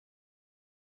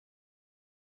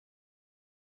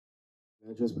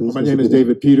Address, please, My Mr. name is Peters.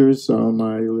 David Peters.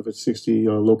 I live at 60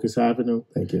 Locust Avenue,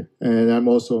 Thank you. and I'm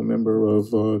also a member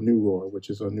of New Roar,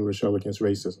 which is a New Rochelle Against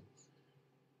Racism.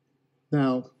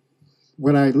 Now,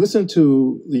 when I listened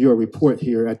to your report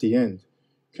here at the end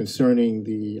concerning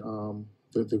the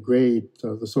grade,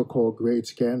 the so-called grade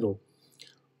scandal,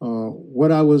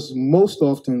 what I was most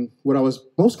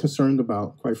concerned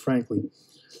about, quite frankly,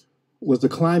 was the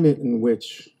climate in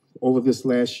which, over this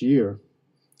last year,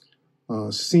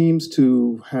 seems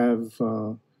to have,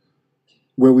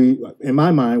 where in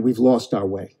my mind, we've lost our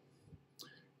way.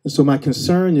 And so my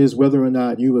concern is whether or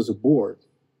not you as a board,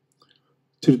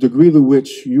 to the degree to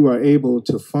which you are able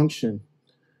to function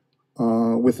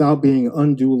without being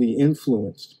unduly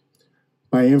influenced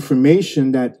by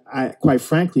information that I, quite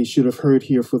frankly, should have heard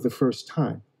here for the first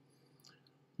time.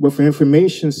 But for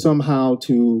information somehow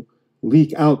to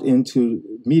leak out into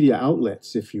media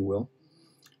outlets, if you will,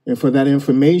 and for that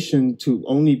information to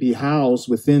only be housed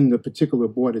within the particular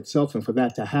board itself, and for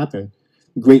that to happen,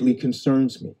 greatly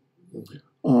concerns me.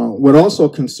 What also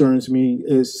concerns me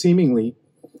is seemingly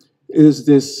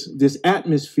this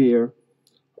atmosphere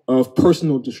of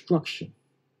personal destruction,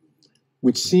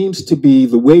 which seems to be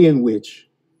the way in which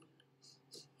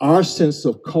our sense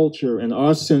of culture and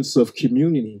our sense of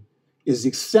community is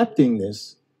accepting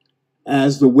this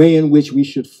as the way in which we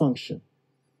should function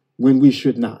when we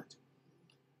should not.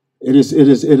 It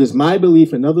is my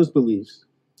belief and others' beliefs,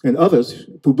 and others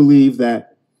who believe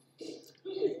that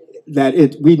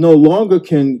we no longer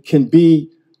can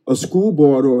be a school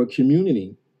board or a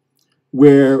community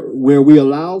where we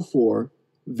allow for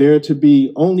there to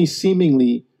be only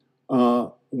seemingly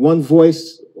one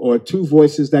voice or two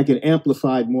voices that get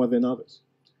amplified more than others.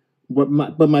 But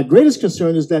my greatest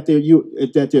concern is that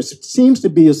there seems to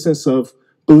be a sense of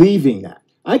believing that.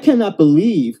 I cannot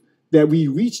believe that we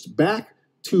reached back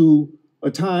to a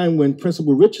time when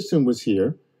Principal Richardson was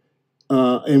here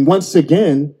and once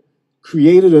again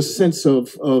created a sense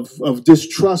of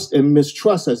distrust and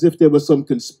mistrust, as if there was some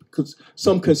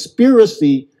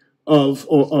conspiracy of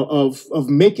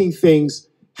making things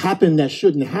happen that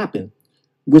shouldn't happen,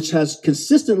 which has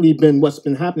consistently been what's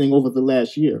been happening over the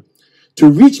last year. To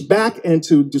reach back and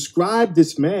to describe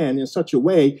this man in such a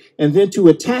way, and then to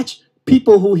attach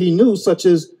people who he knew, such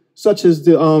as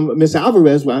the Miss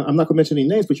Alvarez. Well, I'm not going to mention any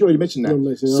names, but you already mentioned that.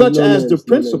 Such as the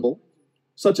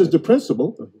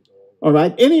principal. All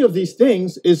right. Any of these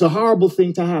things is a horrible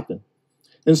thing to happen.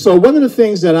 And so one of the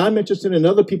things that I'm interested in and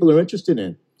other people are interested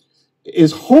in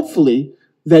is hopefully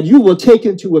that you will take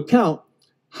into account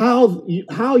how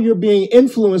you're being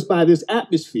influenced by this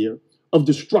atmosphere of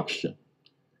destruction.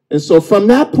 And so from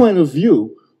that point of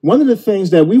view, one of the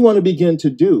things that we want to begin to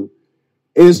do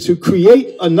is to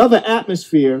create another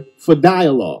atmosphere for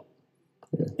dialogue.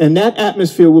 And that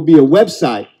atmosphere will be a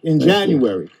website in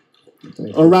January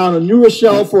around a New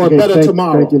Rochelle for a better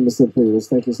tomorrow. Thank you, Mr. Peters.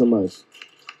 Thank you so much.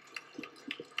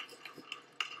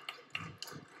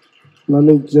 Let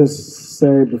me just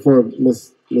say before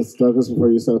Ms. Douglas,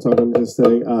 before you start talking, just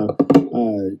say,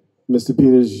 Mr.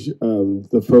 Peters,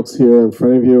 the folks here in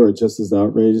front of you are just as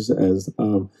outraged as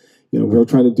we're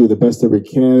trying to do the best that we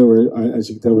can. As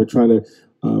you can tell, we're trying to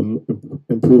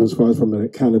improve as far as from an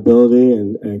accountability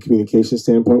and communication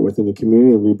standpoint within the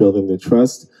community and rebuilding the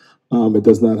trust. It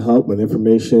does not help when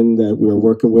information that we're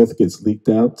working with gets leaked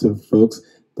out to folks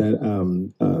that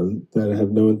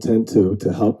have no intent to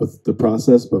help with the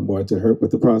process, but more to hurt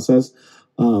with the process.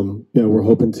 We're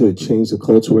hoping to change the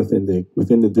culture within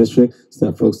the district so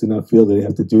that folks do not feel that they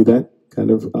have to do that kind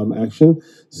of action.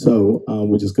 So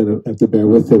we're just going to have to bear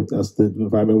with it. That's the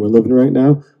environment we're living right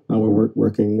now. We're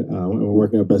working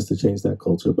our best to change that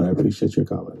culture. But I appreciate your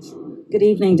comments. Good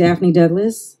evening, Daphne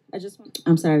Douglas.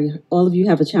 I'm sorry. All of you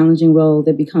have a challenging role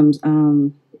that becomes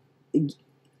a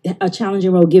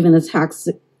challenging role given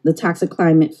the toxic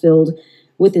climate filled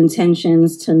with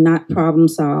intentions to not problem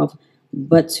solve,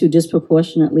 but to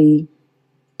disproportionately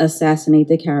assassinate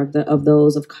the character of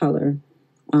those of color,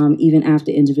 even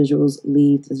after individuals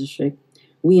leave the district.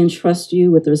 We entrust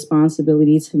you with the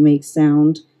responsibility to make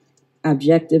sound,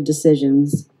 objective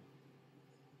decisions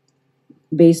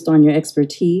based on your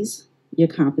expertise, your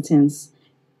competence,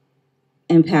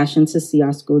 and passion to see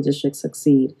our school district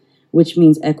succeed, which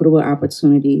means equitable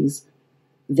opportunities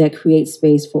that create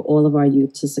space for all of our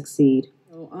youth to succeed.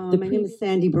 My name is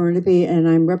Sandy Burnaby, and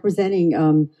I'm representing,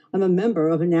 I'm a member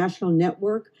of a national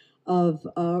network of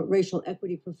racial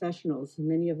equity professionals.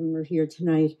 Many of them are here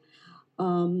tonight.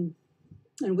 And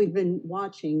we've been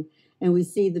watching, and we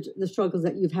see the struggles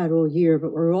that you've had all year,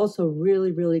 but we're also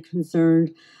really, really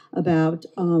concerned about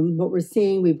what we're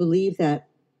seeing. We believe that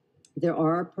there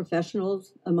are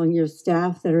professionals among your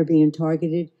staff that are being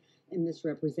targeted and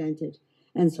misrepresented.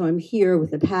 And so I'm here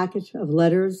with a package of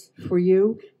letters for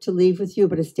you to leave with you,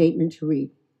 but a statement to read.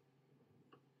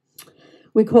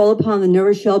 We call upon the New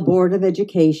Rochelle Board of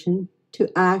Education to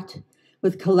act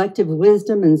with collective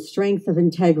wisdom and strength of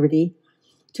integrity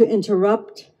to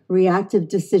interrupt reactive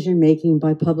decision-making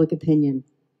by public opinion.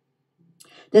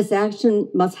 This action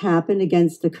must happen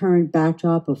against the current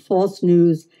backdrop of false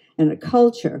news and a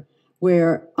culture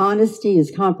where honesty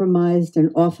is compromised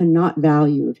and often not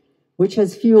valued, which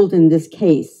has fueled, in this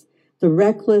case, the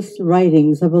reckless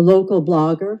writings of a local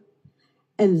blogger,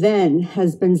 and then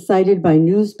has been cited by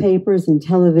newspapers and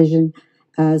television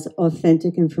as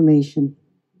authentic information.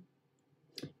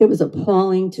 It was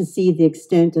appalling to see the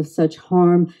extent of such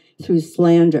harm through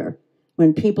slander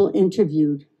when people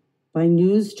interviewed by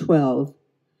News 12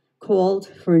 called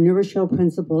for a New Rochelle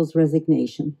principal's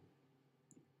resignation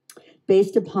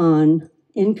based upon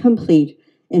incomplete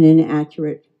and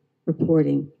inaccurate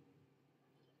reporting.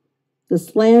 The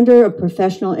slander of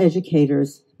professional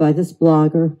educators by this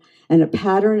blogger and a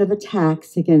pattern of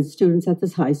attacks against students at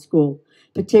this high school,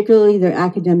 particularly their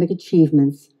academic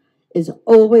achievements, is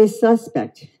always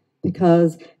suspect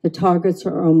because the targets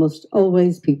are almost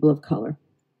always people of color.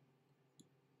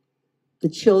 The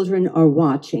children are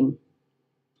watching,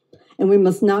 and we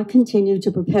must not continue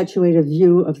to perpetuate a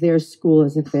view of their school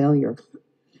as a failure.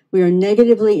 We are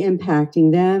negatively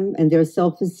impacting them and their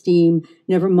self-esteem,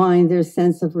 never mind their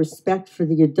sense of respect for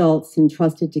the adults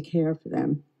entrusted to care for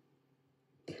them.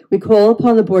 We call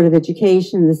upon the Board of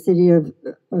Education in the city of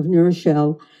New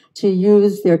Rochelle to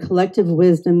use their collective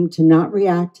wisdom to not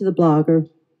react to the blogger,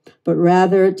 but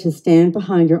rather to stand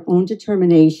behind your own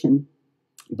determination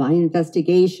by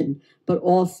investigation, but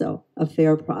also a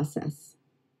fair process.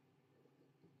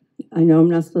 I know I'm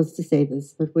not supposed to say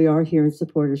this, but we are here in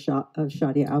support of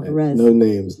Shadia Alvarez. No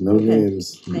names, no Okay.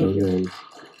 names, Thank no you. names.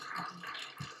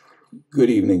 Good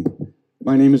evening.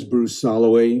 My name is Bruce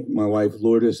Soloway. My wife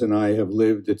Lourdes and I have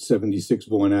lived at 76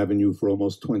 Vaughan Avenue for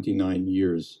almost 29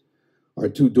 years. Our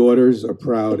two daughters are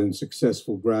proud and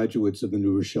successful graduates of the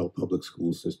New Rochelle public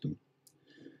school system.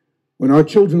 When our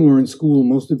children were in school,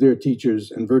 most of their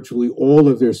teachers and virtually all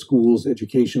of their school's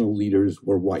educational leaders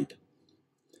were white.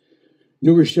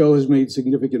 New Rochelle has made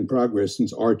significant progress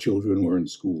since our children were in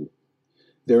school.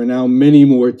 There are now many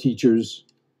more teachers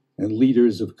and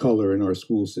leaders of color in our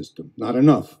school system. Not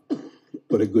enough,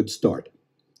 but a good start.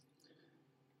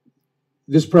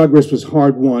 This progress was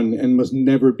hard-won and must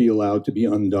never be allowed to be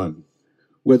undone,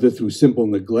 whether through simple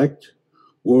neglect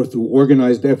or through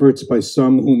organized efforts by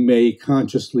some who may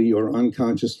consciously or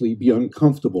unconsciously be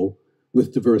uncomfortable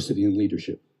with diversity in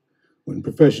leadership. When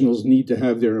professionals need to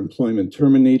have their employment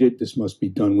terminated, this must be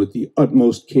done with the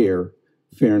utmost care,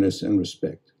 fairness, and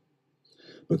respect.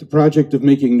 But the project of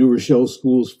making New Rochelle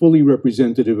schools fully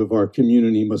representative of our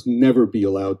community must never be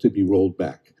allowed to be rolled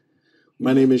back.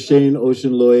 My name is Shane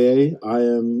Oceanloye. I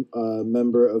am a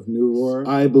member of New Roar.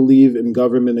 I believe in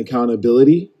government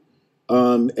accountability.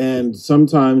 And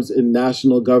sometimes in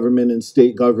national government and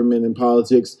state government and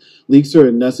politics, leaks are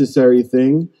a necessary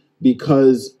thing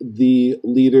because the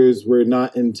leaders were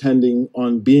not intending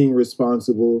on being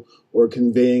responsible or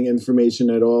conveying information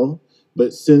at all.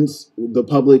 But since the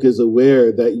public is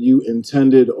aware that you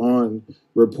intended on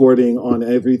reporting on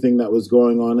everything that was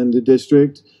going on in the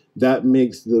district, that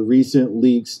makes the recent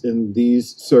leaks in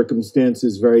these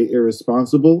circumstances very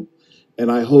irresponsible.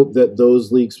 And I hope that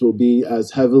those leaks will be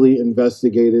as heavily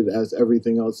investigated as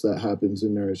everything else that happens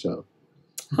in New Rochelle.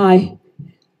 Hi,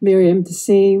 Miriam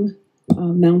Dassim,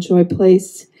 Mountjoy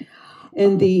Place.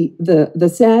 And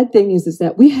the sad thing is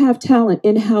that we have talent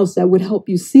in-house that would help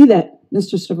you see that,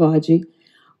 Mr. Stavaji.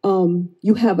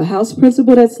 You have a house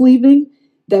principal that's leaving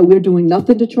that we're doing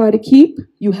nothing to try to keep.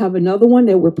 You have another one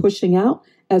that we're pushing out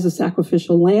as a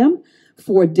sacrificial lamb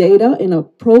for data in a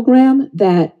program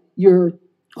that you're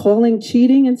calling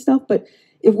cheating and stuff. But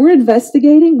if we're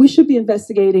investigating, we should be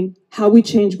investigating how we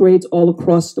change grades all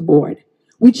across the board.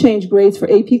 We change grades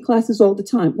for AP classes all the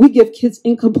time. We give kids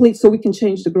incomplete so we can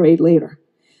change the grade later.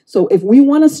 So if we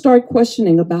want to start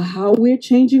questioning about how we're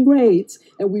changing grades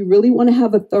and we really want to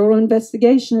have a thorough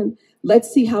investigation, let's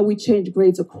see how we change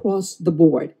grades across the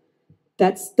board.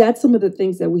 That's some of the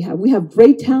things that we have. We have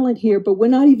great talent here, but we're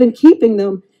not even keeping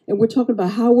them. And we're talking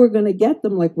about how we're going to get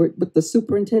them, like we're with the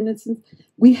superintendents.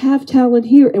 We have talent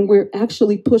here, and we're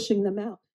actually pushing them out.